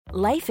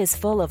Life is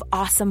full of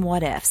awesome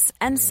what-ifs,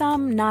 and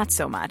some not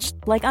so much,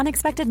 like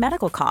unexpected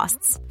medical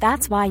costs.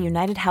 That's why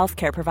United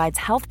Healthcare provides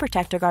Health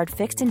Protector Guard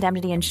fixed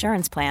indemnity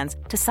insurance plans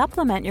to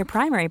supplement your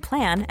primary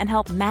plan and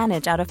help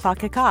manage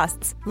out-of-pocket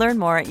costs. Learn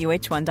more at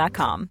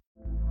uh1.com.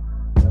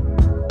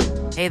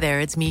 Hey there,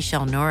 it's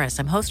Michelle Norris.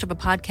 I'm host of a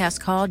podcast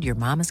called Your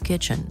Mama's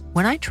Kitchen.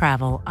 When I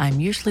travel, I'm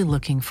usually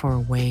looking for a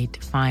way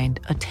to find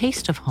a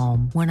taste of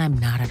home when I'm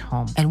not at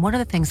home. And one of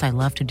the things I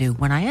love to do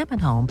when I am at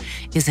home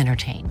is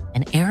entertain.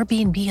 And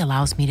Airbnb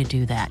allows me to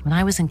do that. When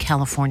I was in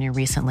California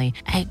recently,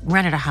 I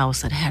rented a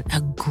house that had a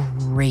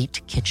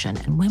great kitchen.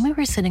 And when we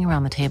were sitting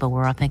around the table, we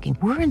were all thinking,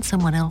 we're in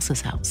someone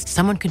else's house.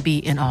 Someone could be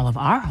in all of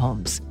our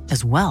homes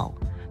as well.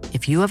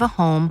 If you have a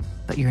home,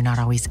 but you're not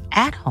always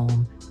at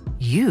home,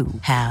 you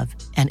have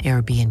an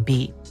Airbnb.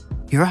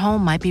 Your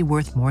home might be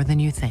worth more than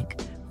you think.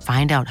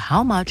 Find out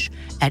how much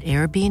at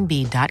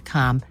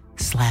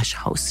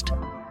airbnb.com/host.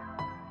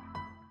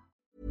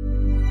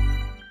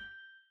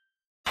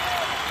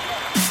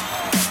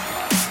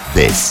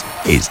 This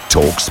is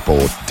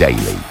TalkSport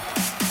Daily.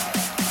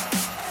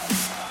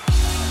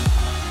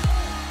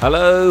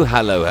 Hello.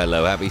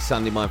 Happy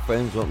Sunday, my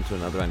friends. Welcome to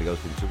another Andy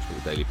Goldstein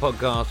TalkSport Daily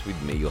podcast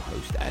with me, your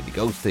host, Andy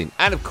Goldstein.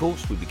 And of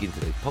course, we begin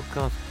today's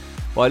podcast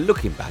by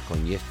looking back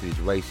on yesterday's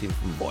racing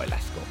from Royal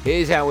Ascot.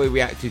 Here's how we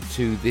reacted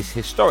to this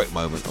historic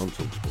moment on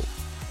TalkSport.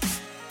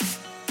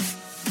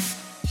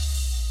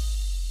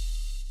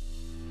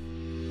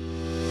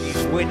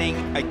 He's winning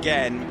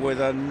again with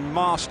a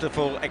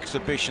masterful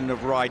exhibition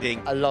of riding.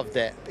 I loved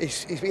it.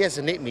 If he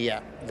hasn't hit me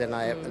yet, then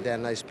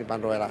it's been my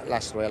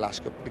last Royal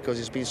Ascot because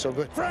it's been so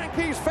good.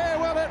 Frankie's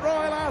farewell at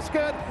Royal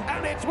Ascot,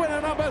 and it's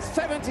winner number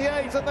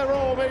 78 at the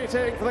Royal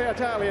Meeting for the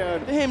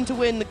Italian. For him to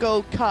win the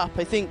Gold Cup,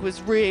 I think,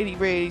 was really,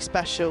 really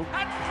special.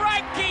 And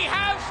Frankie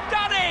has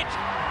done it!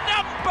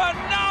 Number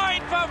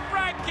 9 for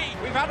Frankie!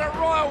 We've had a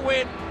Royal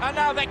win, and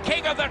now the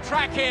king of the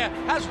track here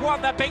has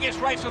won the biggest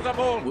race of them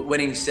all.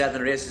 Winning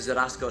 7 races at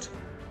Ascot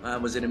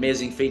was an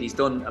amazing feat. He's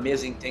done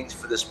amazing things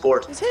for the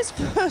sport. It was his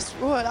first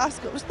Royal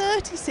Ascot. It was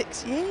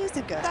 36 years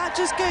ago. That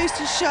just goes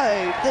to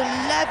show the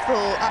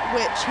level at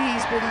which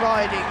he's been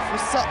riding for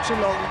such a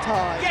long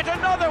time. Yet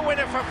another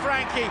winner for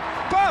Frankie.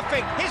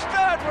 Perfect. His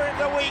third win of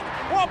the week.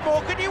 What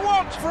more could you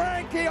want?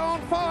 Frankie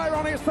on fire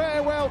on his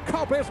farewell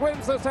Coppice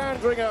wins the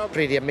Sandringham.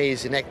 Pretty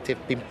amazing, active,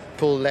 been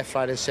pulled left,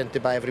 right and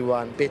centre by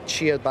everyone, bit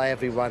cheered by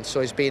everyone,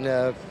 so it's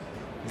been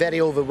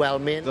very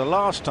overwhelming. The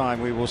last time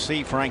we will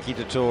see Frankie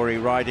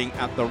Dettori riding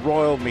at the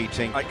Royal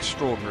Meeting.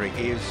 Extraordinary.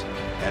 He is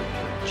a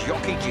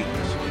jockey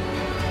genius.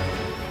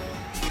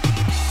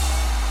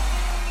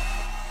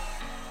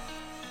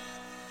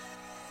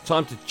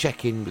 Time to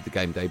check in with the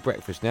game day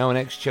breakfast now, and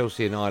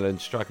ex-Chelsea and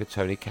Ireland striker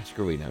Tony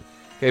Cascarino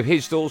gave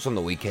his thoughts on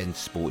the weekend's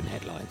sporting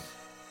headlines.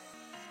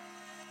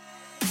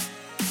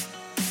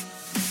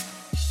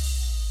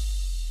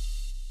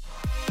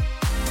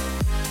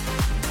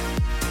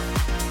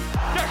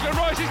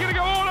 He's going to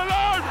go all alone.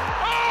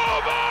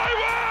 Oh my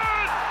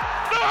word!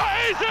 That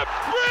is a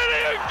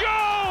brilliant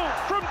goal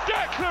from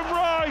Declan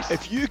Rice.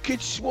 If you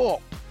could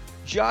swap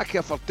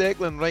Xhaka for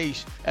Declan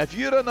Rice, if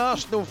you're an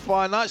Arsenal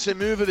fan, that's the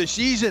move of the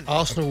season.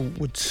 Arsenal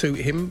would suit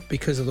him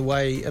because of the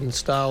way and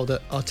style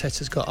that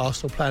Arteta's got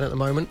Arsenal playing at the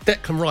moment.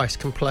 Declan Rice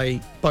can play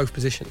both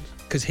positions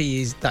because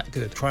he is that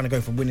good. Trying to go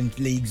for winning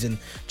leagues and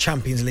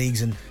Champions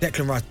Leagues, and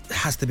Declan Rice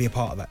has to be a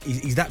part of that.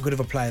 He's that good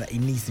of a player that he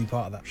needs to be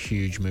part of that.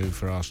 Huge move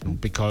for Arsenal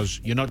because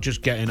you're not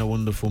just getting a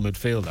wonderful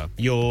midfielder,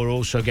 you're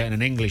also getting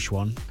an English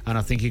one, and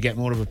I think you get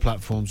more of a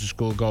platform to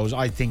score goals.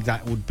 I think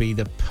that would be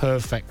the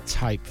perfect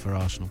type for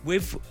Arsenal.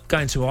 With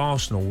going to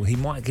Arsenal, he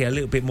might get a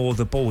little bit more of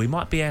the ball. He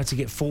might be able to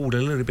get forward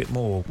a little bit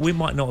more. We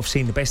might not have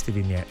seen the best of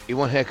him yet. He's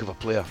one heck of a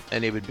player,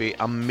 and he would be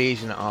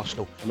amazing at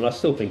Arsenal. I mean, I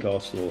still think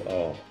Arsenal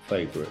are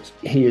favourites.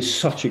 He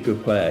is such a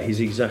good player. He's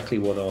exactly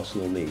what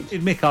Arsenal needs.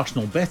 It'd make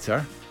Arsenal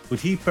better.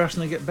 Would he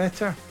personally get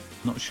better?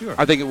 Not sure.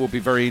 I think it would be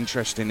very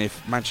interesting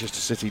if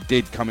Manchester City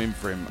did come in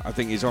for him. I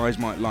think his eyes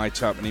might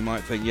light up and he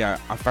might think, yeah,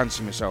 I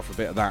fancy myself a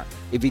bit of that.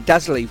 If he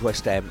does leave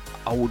West Ham,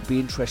 I would be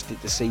interested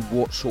to see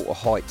what sort of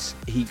heights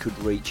he could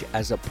reach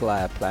as a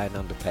player playing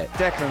under Pep.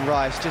 Declan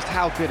Rice, just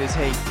how good is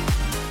he?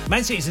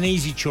 Man City's an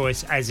easy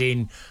choice, as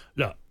in,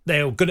 look,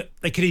 they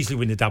could easily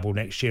win the double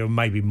next year and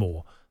maybe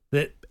more.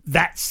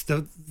 That's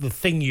the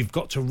thing you've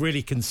got to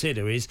really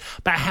consider is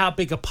about how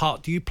big a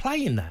part do you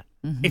play in that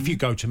if you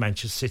go to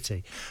Manchester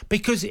City.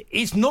 Because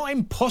it's not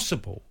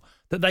impossible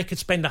that they could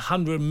spend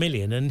 100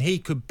 million and he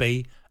could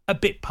be a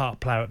bit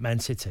part player at Man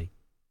City.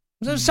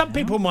 So some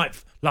people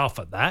might laugh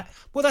at that.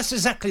 Well, that's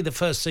exactly the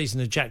first season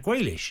of Jack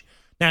Grealish.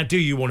 Now, do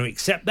you want to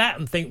accept that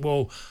and think,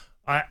 well,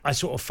 I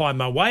sort of find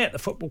my way at the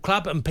football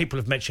club, and people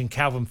have mentioned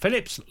Calvin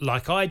Phillips,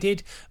 like I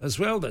did as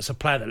well. That's a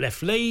player that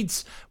left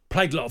Leeds,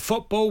 played a lot of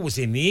football, was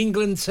in the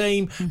England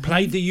team,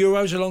 played the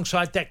Euros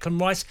alongside Declan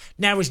Rice.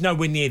 Now he's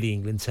nowhere near the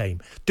England team.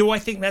 Do I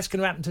think that's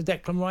going to happen to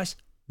Declan Rice?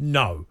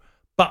 No.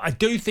 But I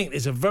do think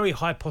there's a very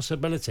high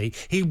possibility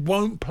he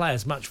won't play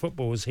as much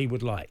football as he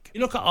would like. You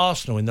look at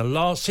Arsenal in the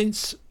last,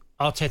 since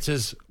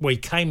Arteta's, he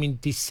came in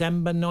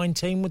December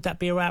 19, would that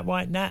be about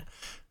right, Nat?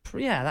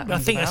 Yeah, I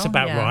think that's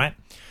about yeah. right.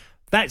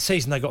 That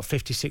season they got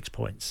 56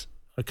 points.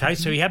 Okay,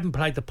 so he hadn't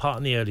played the part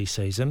in the early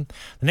season.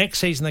 The next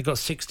season they got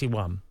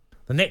 61.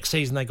 The next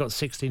season they got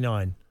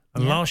 69.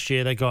 And last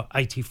year they got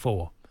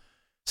 84.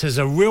 So there's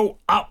a real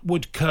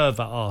upward curve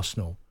at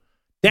Arsenal.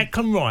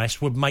 Declan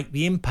Rice would make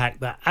the impact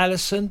that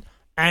Alisson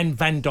and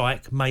Van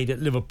Dijk made at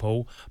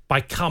Liverpool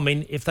by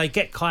coming, if they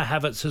get Kai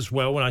Havertz as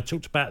well, and I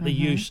talked about the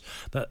use,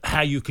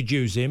 how you could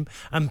use him,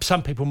 and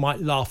some people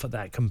might laugh at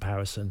that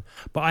comparison.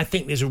 But I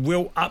think there's a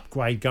real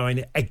upgrade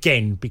going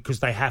again because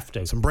they have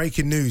to. Some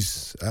breaking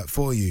news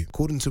for you.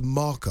 According to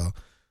Marca,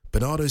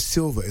 Bernardo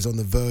Silva is on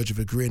the verge of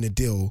agreeing a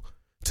deal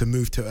to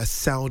move to a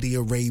Saudi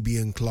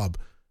Arabian club.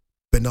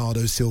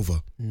 Bernardo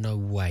Silva. No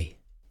way.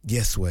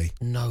 Yes way.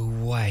 No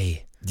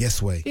way.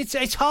 Yes way.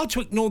 It's hard to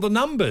ignore the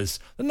numbers.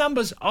 The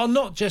numbers are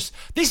not just...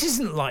 This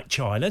isn't like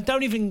China.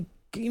 Don't even...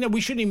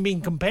 we shouldn't even be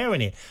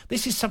comparing it.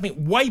 This is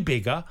something way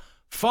bigger,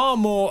 far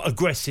more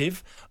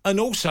aggressive, and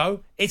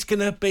also it's going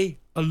to be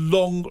a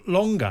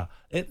longer.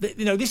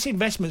 This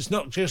investment's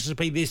not just to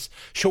be this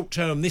short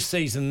term, this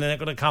season, and they're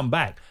going to come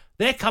back.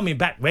 They're coming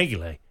back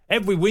regularly.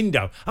 Every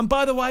window. And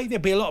by the way,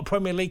 there'll be a lot of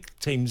Premier League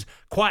teams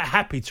quite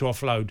happy to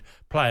offload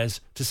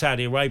players to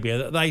Saudi Arabia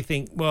that they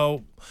think,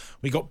 well,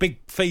 we got big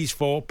fees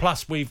for,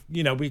 plus we've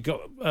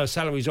got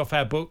salaries off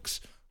our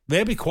books.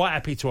 They'll be quite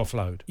happy to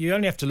offload. You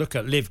only have to look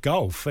at Live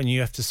Golf and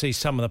you have to see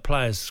some of the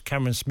players,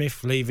 Cameron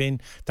Smith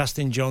leaving,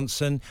 Dustin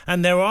Johnson,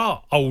 and there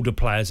are older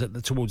players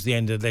towards the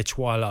end of their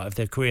twilight of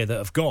their career that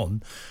have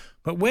gone.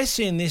 But we're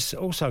seeing this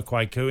also,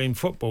 Kwaku, in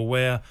football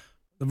where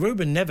the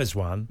Ruben Neves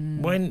one,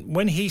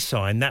 when he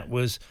signed,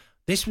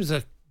 this was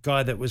a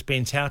guy that was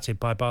being touted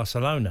by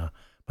Barcelona,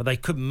 but they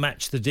couldn't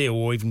match the deal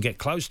or even get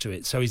close to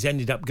it, so he's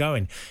ended up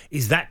going.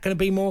 Is that going to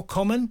be more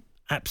common?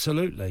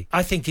 Absolutely.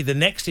 I think the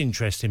next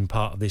interesting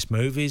part of this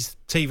move is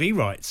TV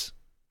rights.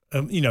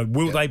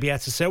 Will they be able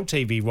to sell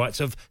TV rights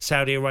of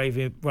Saudi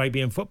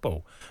Arabian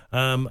football?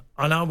 And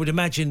I would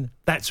imagine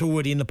that's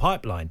already in the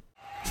pipeline.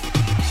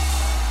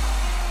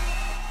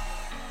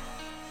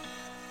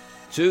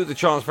 To the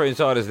Transfer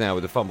Insiders now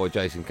with the fun boy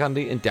Jason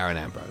Cundy and Darren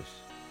Ambrose.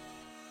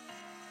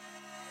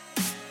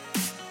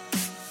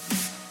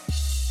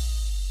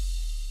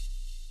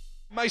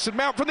 Mason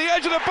Mount from the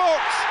edge of the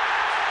box.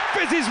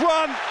 Fizzes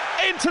one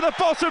into the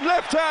bottom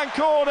left-hand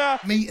corner.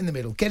 Meet in the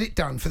middle. Get it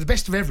done for the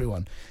best of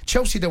everyone.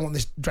 Chelsea don't want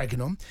this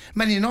dragging on.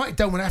 Man United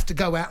don't want to have to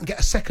go out and get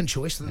a second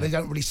choice that they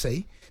don't really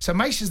see. So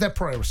Mason's their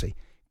priority.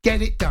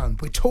 Get it done.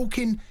 We're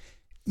talking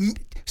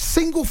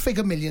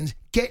single-figure millions.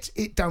 Get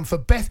it done for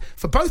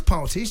both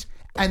parties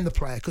and the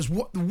player, because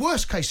what the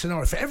worst case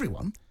scenario for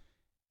everyone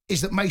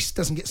is that Mace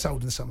doesn't get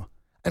sold in the summer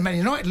and Man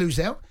United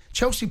lose out.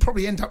 Chelsea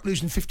probably end up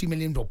losing 50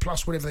 million or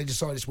plus, whatever they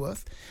decide it's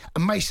worth,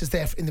 and Mace is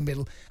there in the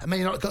middle, and Man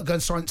United got to go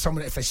and sign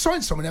someone. If they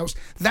sign someone else,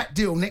 that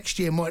deal next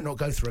year might not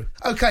go through.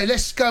 Okay,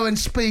 let's go and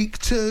speak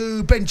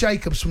to Ben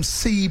Jacobs from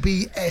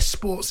CBS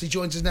Sports. He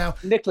joins us now.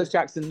 Nicholas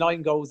Jackson,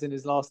 9 goals in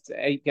his last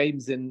 8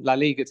 games in La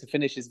Liga to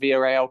finish his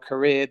Villarreal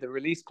career. The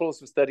release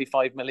clause was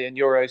 35 million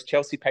euros.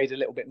 Chelsea paid a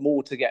little bit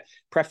more to get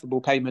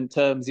preferable payment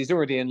terms. He's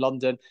already in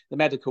London. The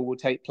medical will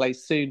take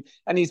place soon,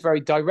 and he's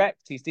very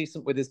direct. He's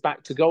decent with his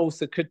back to goal,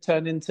 so could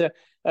turn into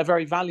a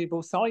very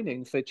valuable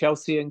signing for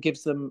Chelsea and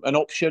gives them an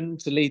option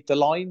to lead the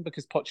line,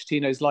 because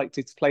Pochettino's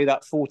likely to play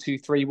that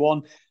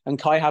 4-2-3-1 and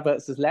Kai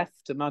Havertz has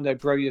left. Armando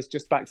Broja's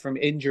just back from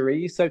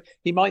injury, so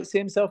he might see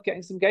himself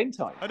getting some game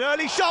time. An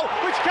early shot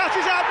which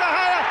catches out De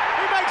Gea.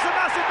 He makes a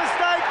massive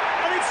mistake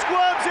and it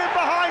squirms in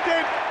behind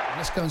him.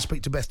 Let's go and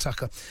speak to Beth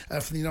Tucker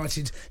from the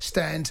United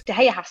stand. De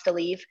Gea has to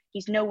leave.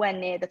 He's nowhere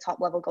near the top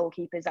level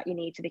goalkeepers that you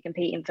need to be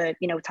competing for,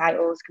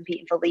 titles,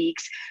 competing for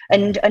leagues.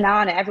 And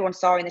Onana, everyone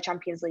saw in the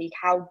Champions League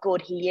how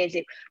good he is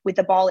with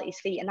the ball at his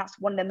feet, and that's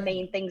one of the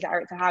main things that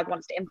Erik ten Hag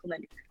wants to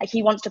implement. Like,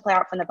 he wants to play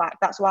out from the back.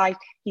 That's why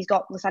he's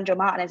got Lisandro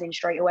Martinez in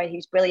straight away,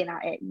 who's brilliant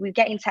at it. We're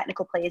getting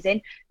technical players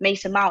in.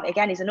 Mason Mount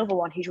again is another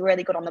one who's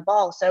really good on the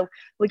ball. So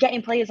we're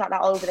getting players like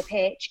that all over the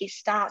pitch. It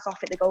starts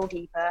off at the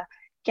goalkeeper.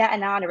 Get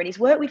Onana, and he's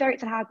worked with Erik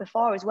ten Hag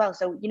before as well,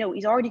 so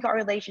he's already got a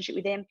relationship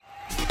with him.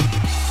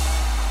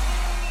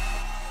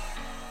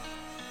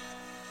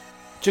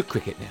 To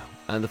cricket now,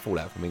 and the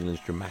fallout from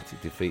England's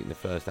dramatic defeat in the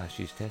first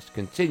Ashes Test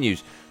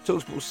continues.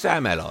 TalkSport's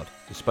Sam Ellard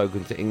has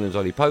spoken to England's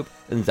Ollie Pope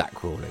and Zach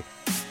Crawley.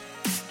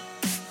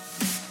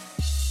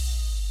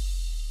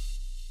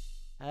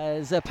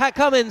 As Pat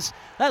Cummins,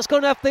 that's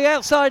gone off the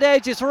outside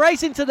edge, it's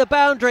racing to the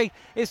boundary,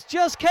 it's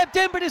just kept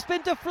in but it's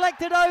been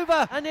deflected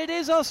over, and it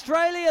is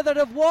Australia that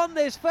have won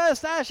this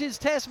first Ashes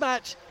Test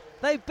match.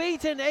 They've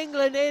beaten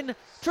England in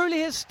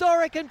truly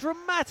historic and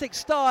dramatic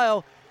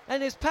style,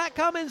 and it's Pat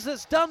Cummins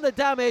that's done the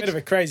damage. Bit of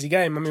a crazy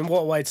game. I mean,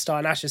 what a way to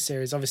start an Ashes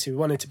series. Obviously we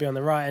wanted to be on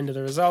the right end of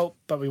the result,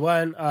 but we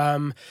weren't.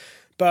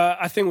 But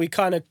I think we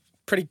kind of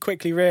pretty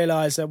quickly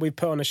realised that we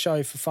put on a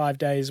show for 5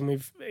 days, and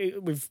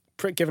we've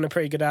given a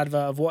pretty good advert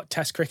of what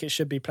Test cricket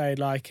should be played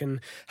like and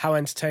how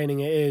entertaining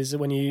it is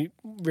when you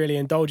really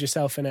indulge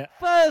yourself in it.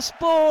 First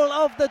ball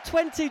of the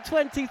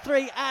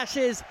 2023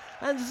 Ashes,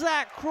 and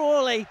Zach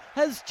Crawley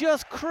has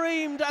just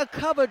creamed a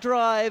cover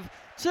drive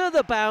to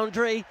the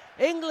boundary.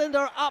 England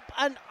are up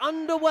and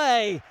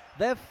underway.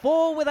 They're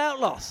 4 without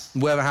loss.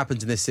 Whatever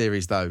happens in this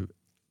series, though,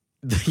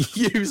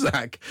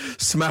 Uzak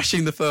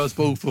smashing the first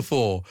ball for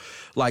 4,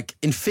 like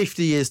in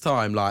 50 years'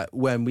 time, like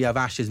when we have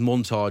Ashes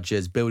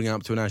montages building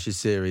up to an Ashes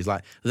series,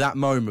 like that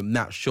moment,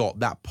 that shot,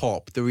 that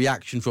pop, the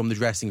reaction from the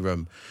dressing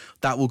room,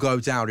 that will go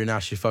down in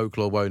Ashes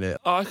folklore, won't it?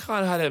 I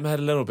kind of had it in my head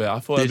a little bit. I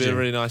thought it'd be a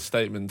really nice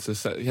statement to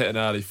hit an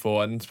early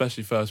 4, and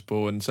especially first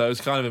ball, and so it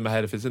was kind of in my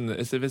head. If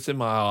it's in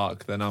my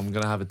arc, then I'm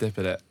going to have a dip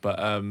at it. But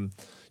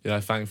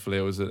thankfully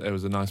it was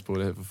a nice ball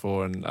to hit for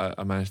 4, and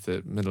I managed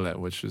to middle it,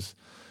 which was,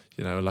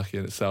 lucky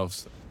in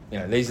itself.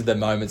 These are the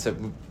moments that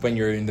when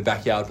you're in the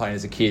backyard playing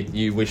as a kid,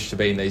 you wish to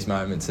be in these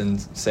moments,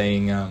 and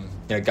seeing,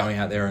 going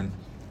out there and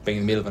being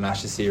in the middle of an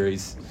Ashes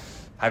series,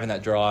 having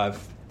that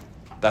drive,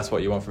 that's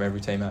what you want from every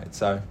teammate.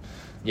 So,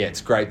 yeah,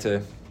 it's great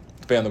to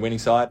be on the winning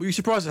side. Were you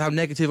surprised at how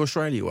negative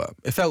Australia were?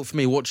 It felt for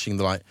me watching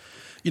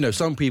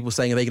some people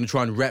saying, are they going to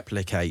try and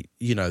replicate,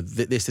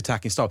 this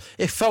attacking style?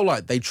 It felt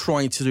like they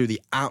tried to do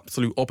the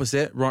absolute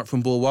opposite right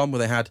from ball 1, where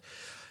they had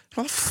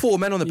 4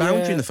 men on the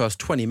boundary in the first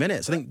 20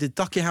 minutes. I think, did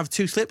Duckett have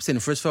 2 slips in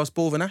for his first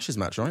ball of an Ashes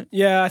match, right?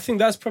 Yeah, I think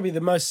that's probably the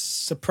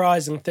most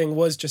surprising thing,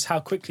 was just how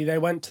quickly they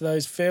went to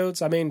those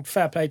fields. I mean,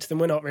 fair play to them.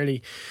 We're not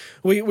really...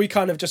 We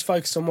kind of just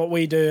focus on what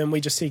we do, and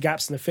we just see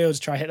gaps in the fields,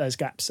 try to hit those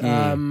gaps.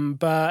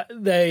 But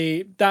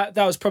that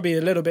was probably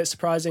a little bit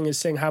surprising, is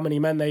seeing how many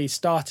men they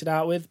started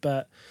out with,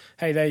 but...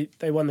 Hey,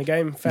 they won the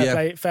game.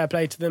 Fair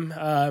play to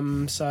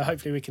them. So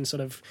hopefully we can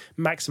sort of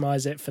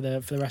maximise it for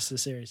the rest of the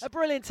series. A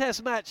brilliant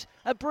test match,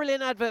 a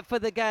brilliant advert for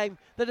the game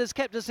that has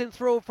kept us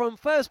enthralled from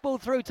first ball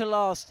through to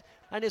last.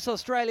 And it's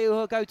Australia who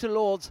will go to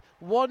Lords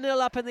 1-0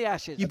 up in the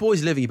Ashes. You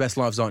boys are living your best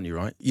lives, aren't you,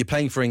 right? You're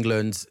playing for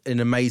England, an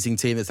amazing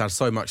team that's had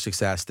so much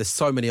success. There's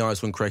so many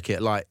eyes on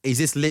cricket. Like, is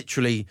this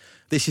literally,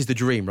 this is the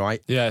dream,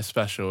 right? Yeah, it's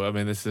special. I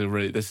mean, this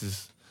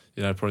is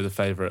probably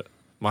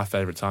my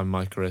favourite time in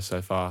my career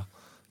so far.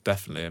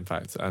 Definitely, in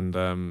fact, and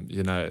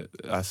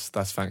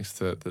that's thanks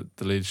to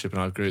the leadership in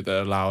our group that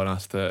are allowing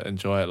us to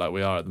enjoy it like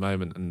we are at the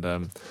moment,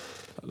 and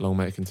long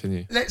may it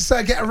continue. Let's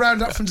get a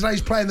round-up from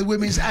today's play in the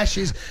Women's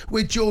Ashes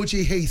with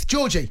Georgie Heath.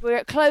 Georgie. We're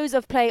at close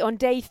of play on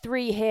day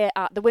 3 here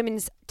at the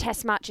Women's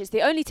Test match. It's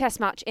the only Test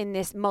match in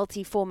this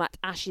multi-format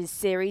Ashes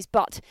series,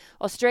 but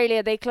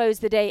Australia, they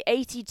closed the day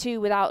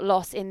 82 without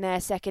loss in their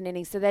second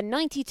innings, so they're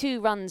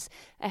 92 runs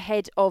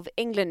ahead of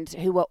England,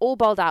 who were all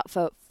bowled out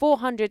for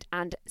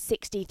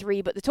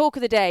 463. But the talk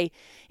of the day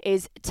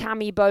is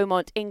Tammy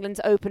Beaumont,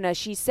 England's opener.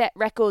 She set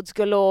records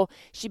galore.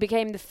 She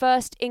became the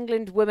first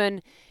England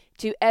woman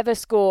to ever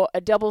score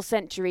a double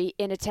century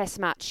in a Test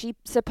match. She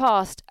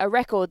surpassed a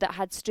record that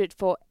had stood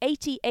for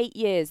 88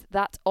 years,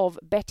 that of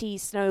Betty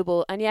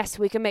Snowball. And yes,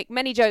 we can make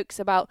many jokes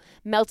about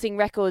melting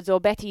records, or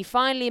Betty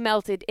finally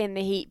melted in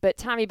the heat, but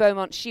Tammy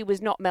Beaumont, she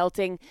was not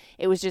melting.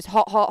 It was just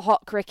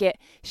hot cricket.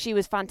 She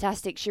was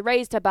fantastic. She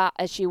raised her bat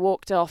as she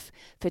walked off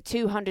for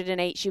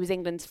 208. She was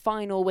England's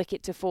final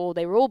wicket to fall.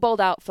 They were all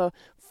bowled out for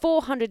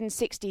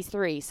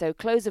 463. So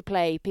close of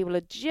play. People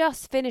are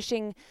just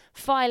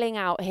filing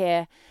out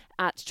here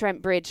at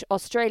Trent Bridge.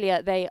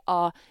 Australia, they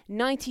are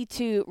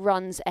 92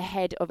 runs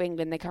ahead of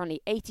England. They're currently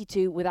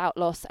 82 without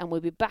loss, and we'll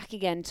be back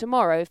again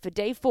tomorrow for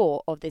day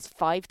 4 of this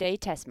 5-day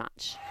Test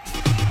match.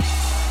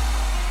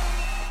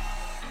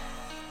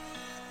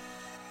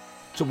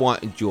 To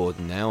White and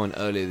Jordan now, and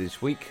earlier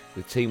this week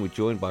the team were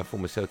joined by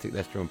former Celtic,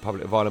 Leicester and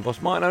Republic of Ireland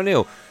boss Martin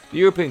O'Neill. The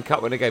European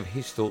Cup winner gave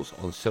his thoughts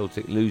on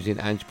Celtic losing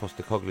Ange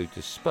Postecoglou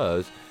to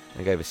Spurs,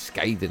 and gave a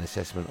scathing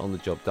assessment on the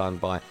job done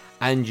by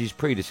Ange's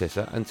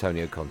predecessor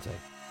Antonio Conte.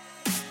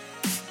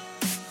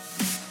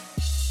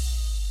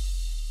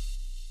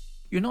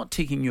 You're not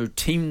taking your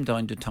team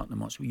down to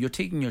Tottenham Hotspur. You're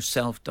taking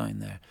yourself down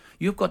there.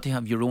 You've got to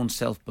have your own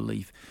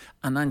self-belief.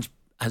 And Ange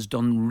has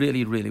done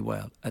really, really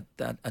well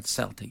at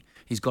Celtic.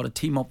 He's got a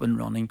team up and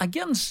running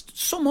against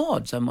some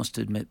odds, I must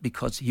admit,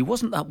 because he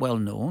wasn't that well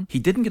known. He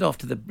didn't get off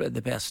to the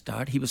best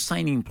start. He was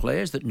signing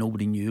players that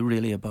nobody knew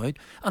really about.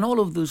 And all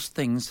of those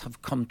things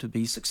have come to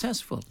be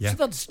successful. Yeah. So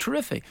that's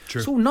terrific.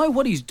 True. So now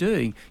what he's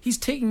doing, he's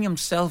taking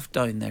himself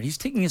down there. He's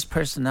taking his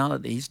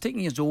personality. He's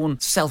taking his own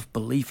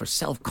self-belief or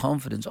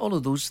self-confidence, all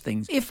of those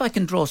things. If I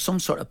can draw some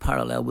sort of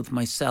parallel with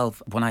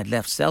myself, when I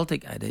left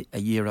Celtic, I had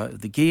a year out of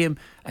the game.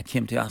 I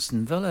came to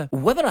Aston Villa.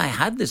 Whether I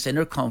had this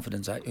inner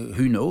confidence,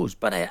 who knows?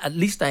 But at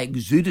least I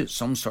exuded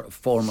some sort of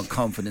form of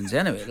confidence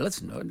anyway.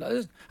 Listen,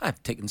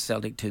 I've taken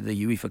Celtic to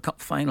the UEFA Cup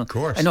final. Of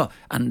course. I know.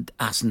 And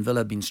Aston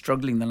Villa have been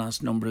struggling the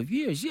last number of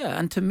years. Yeah.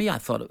 And to me, I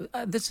thought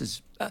this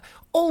is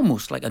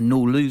almost like a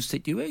no-lose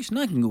situation.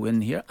 I can go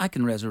in here. I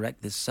can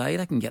resurrect this side.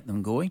 I can get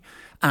them going.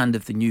 And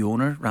if the new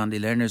owner, Randy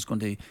Lerner, is going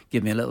to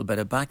give me a little bit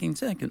of backing,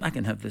 so I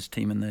can have this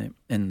team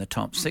in the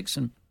top 6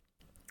 and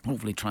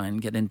hopefully try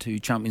and get into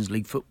Champions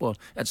League football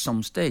at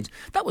some stage.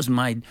 That was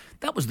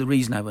the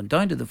reason I went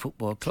down to the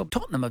football club.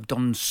 Tottenham have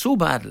done so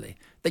badly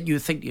that you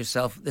think to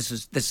yourself, this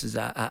is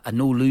a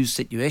no-lose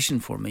situation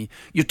for me.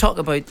 You talk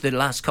about the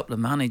last couple of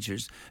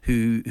managers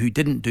who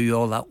didn't do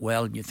all that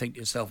well, and you think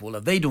to yourself, well,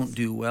 if they don't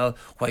do well,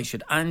 why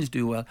should Ange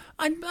do well?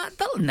 And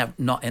that'll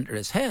not enter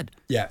his head.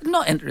 Yeah.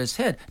 Not enter his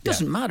head.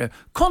 Doesn't matter.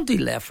 Conte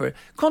left for...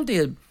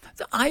 Conte...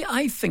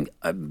 I think,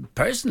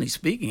 personally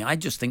speaking, I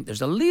just think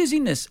there's a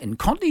laziness in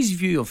Conte's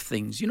view of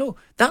things.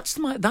 That's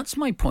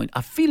my point.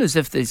 I feel as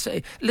if they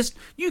say, listen,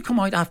 you come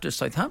out after a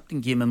Southampton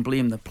game and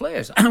blame the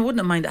players. And I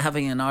wouldn't mind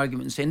having an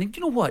argument and saying,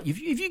 you know what, if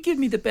you give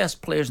me the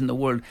best players in the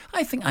world,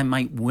 I think I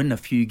might win a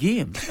few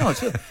games.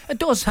 It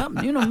does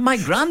happen. My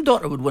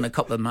granddaughter would win a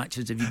couple of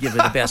matches if you give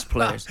her the best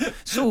players.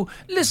 So,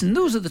 listen,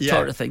 those are the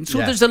sort of things. So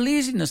there's a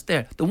laziness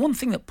there. The one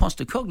thing that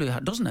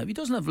Postecoglou doesn't have, he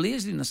doesn't have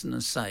laziness on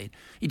his side.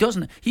 He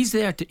doesn't. He's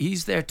there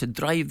to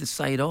drive the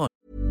side on.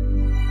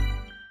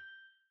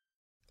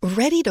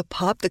 Ready to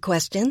pop the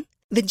question?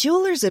 The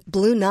jewelers at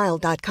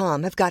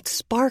BlueNile.com have got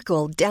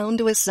sparkle down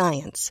to a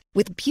science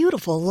with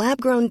beautiful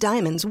lab-grown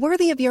diamonds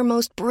worthy of your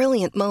most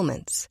brilliant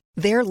moments.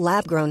 Their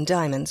lab-grown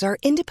diamonds are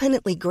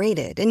independently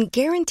graded and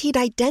guaranteed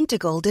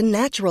identical to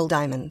natural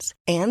diamonds,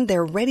 and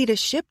they're ready to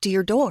ship to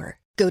your door.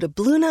 Go to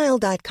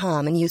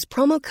BlueNile.com and use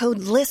promo code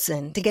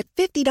LISTEN to get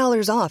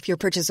 $50 off your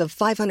purchase of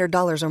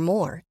 $500 or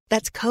more.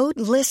 That's code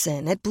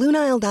LISTEN at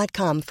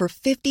BlueNile.com for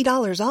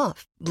 $50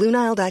 off.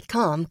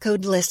 BlueNile.com,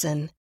 code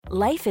LISTEN.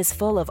 Life is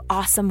full of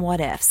awesome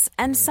what-ifs,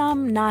 and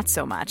some not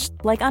so much,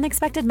 like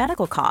unexpected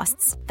medical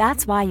costs.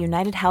 That's why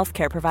United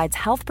Healthcare provides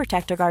Health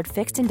Protector Guard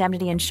fixed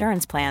indemnity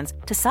insurance plans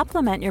to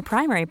supplement your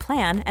primary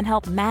plan and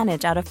help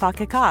manage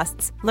out-of-pocket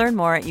costs. Learn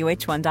more at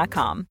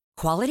UH1.com.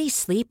 Quality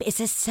sleep is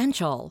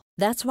essential.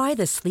 That's why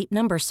the Sleep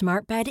Number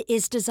Smart Bed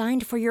is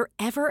designed for your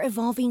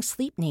ever-evolving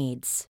sleep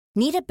needs.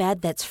 Need a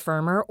bed that's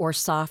firmer or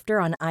softer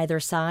on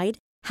either side?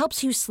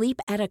 Helps you sleep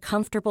at a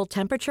comfortable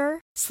temperature?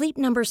 Sleep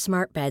Number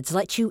Smart Beds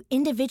let you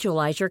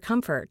individualize your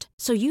comfort,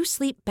 so you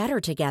sleep better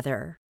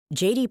together.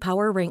 J.D.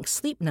 Power ranks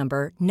Sleep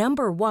Number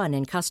 #1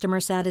 in customer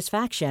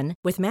satisfaction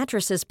with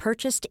mattresses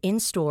purchased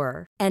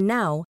in-store. And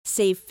now,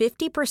 save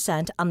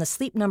 50% on the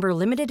Sleep Number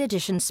Limited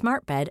Edition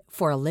Smart Bed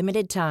for a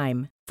limited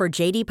time. For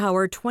J.D.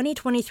 Power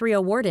 2023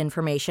 award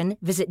information,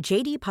 visit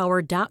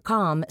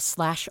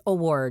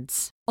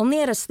jdpower.com/awards.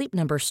 Only at a Sleep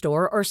Number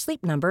store or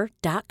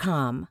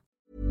sleepnumber.com.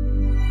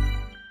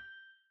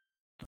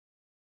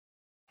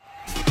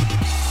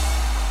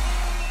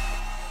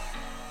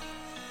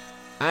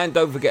 And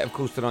don't forget, of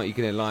course, tonight you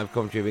can hear live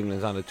commentary of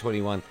England's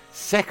under-21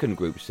 second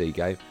Group C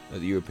game at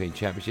the European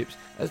Championships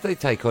as they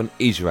take on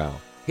Israel.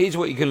 Here's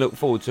what you can look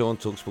forward to on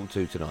TalkSport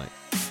 2 tonight.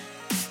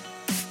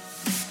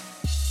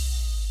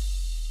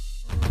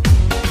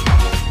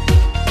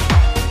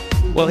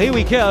 Well, here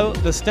we go,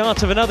 the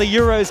start of another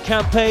Euros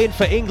campaign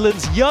for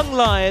England's young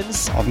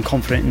Lions. I'm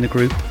confident in the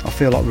group. I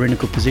feel like we're in a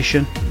good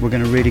position. We're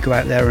going to really go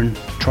out there and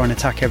try and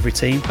attack every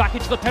team. Back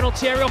into the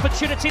penalty area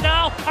opportunity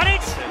now, and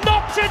it's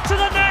knocked into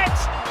the net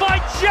by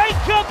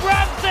Jacob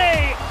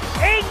Ramsey.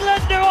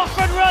 England are off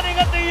and running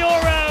at the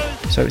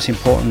Euros. So it's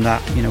important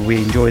that, we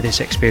enjoy this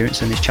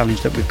experience and this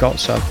challenge that we've got.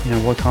 So,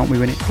 why can't we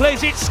win it?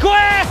 Plays it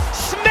square,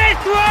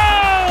 Smith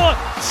Rowe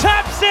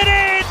taps it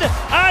in,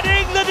 and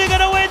England are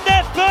going to win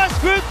their first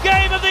group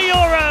game of the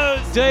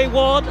Euros. Day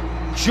one,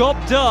 job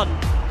done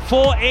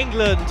for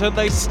England, and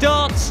they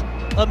start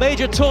a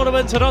major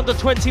tournament at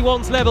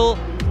under-21s level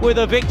with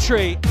a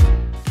victory.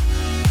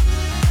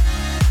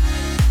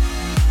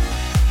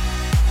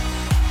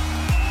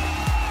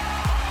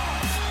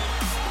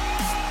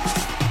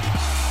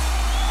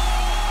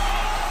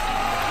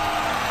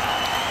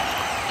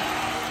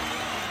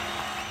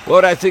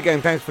 Well, that's it,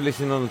 gang. Thanks for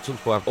listening on the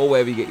TalkSport app or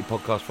wherever you get your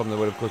podcast from. There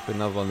will, of course, be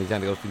another one of these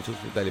Andy Goldstein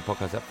TalkSport Daily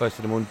Podcasts at first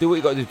in the morning. Do what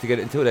you got to do to get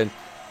it. Until then,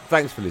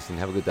 thanks for listening.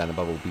 Have a good day, and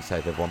above all, be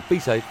safe, everyone. Be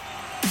safe.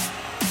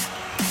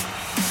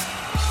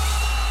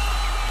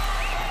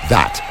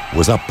 That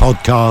was a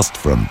podcast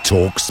from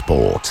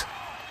TalkSport.